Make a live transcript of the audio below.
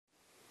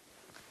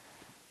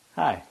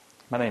Hi,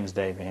 my name is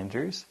Dave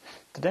Andrews.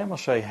 Today I'm going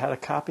to show you how to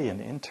copy an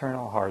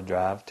internal hard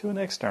drive to an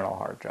external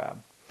hard drive.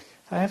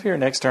 I have here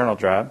an external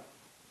drive.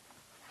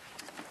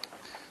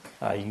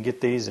 You can get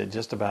these at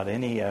just about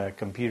any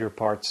computer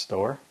parts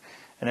store.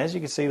 And as you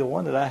can see, the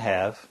one that I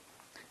have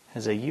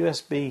has a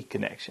USB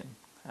connection.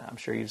 I'm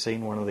sure you've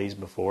seen one of these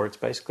before. It's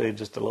basically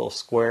just a little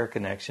square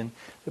connection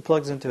that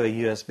plugs into a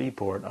USB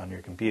port on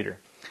your computer.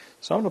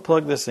 So I'm going to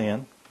plug this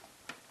in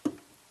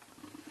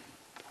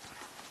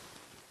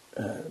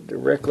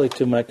directly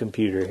to my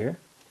computer here.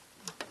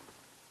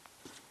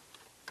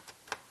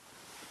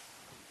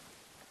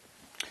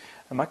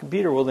 And my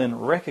computer will then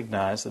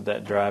recognize that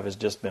that drive has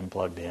just been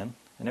plugged in,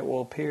 and it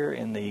will appear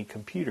in the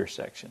computer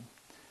section.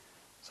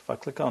 So if I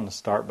click on the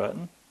Start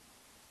button,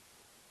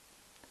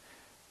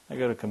 I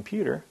go to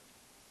Computer.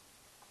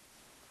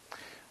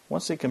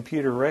 Once the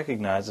computer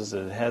recognizes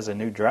that it has a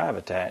new drive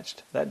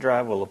attached, that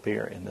drive will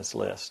appear in this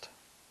list.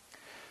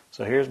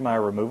 So here's my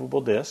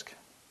removable disk.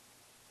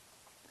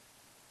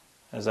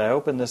 As I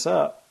open this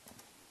up,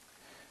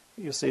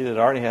 you'll see that it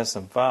already has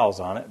some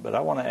files on it, but I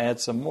want to add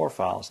some more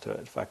files to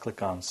it. If I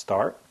click on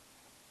Start,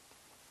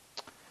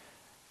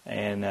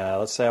 and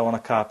let's say I want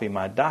to copy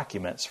my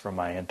documents from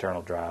my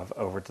internal drive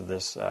over to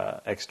this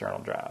external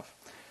drive.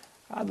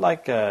 I'd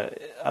like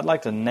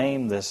to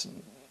name this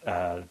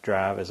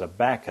drive as a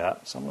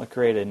backup, so I'm going to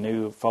create a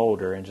new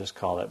folder and just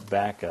call it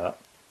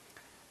Backup.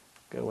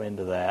 Go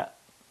into that.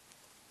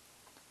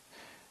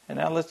 And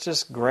now let's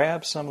just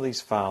grab some of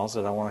these files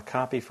that I want to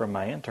copy from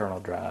my internal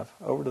drive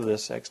over to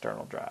this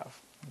external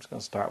drive. I'm just going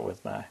to start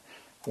with my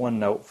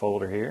OneNote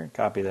folder here and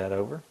copy that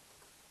over.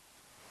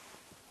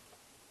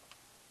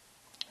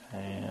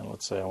 And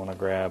let's say I want to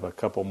grab a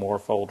couple more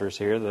folders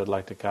here that I'd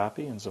like to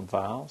copy and some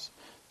files.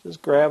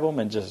 Just grab them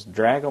and just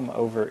drag them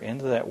over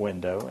into that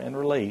window and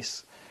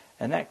release.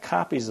 And that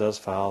copies those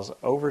files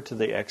over to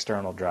the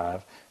external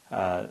drive,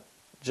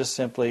 just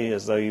simply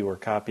as though you were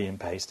copy and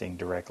pasting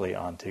directly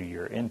onto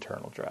your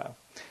internal drive.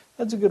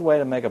 That's a good way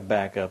to make a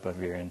backup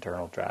of your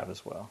internal drive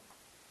as well.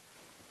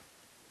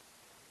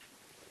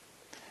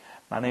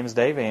 My name is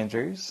Dave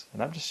Andrews,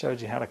 and I've just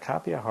showed you how to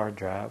copy a hard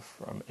drive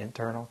from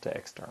internal to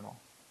external.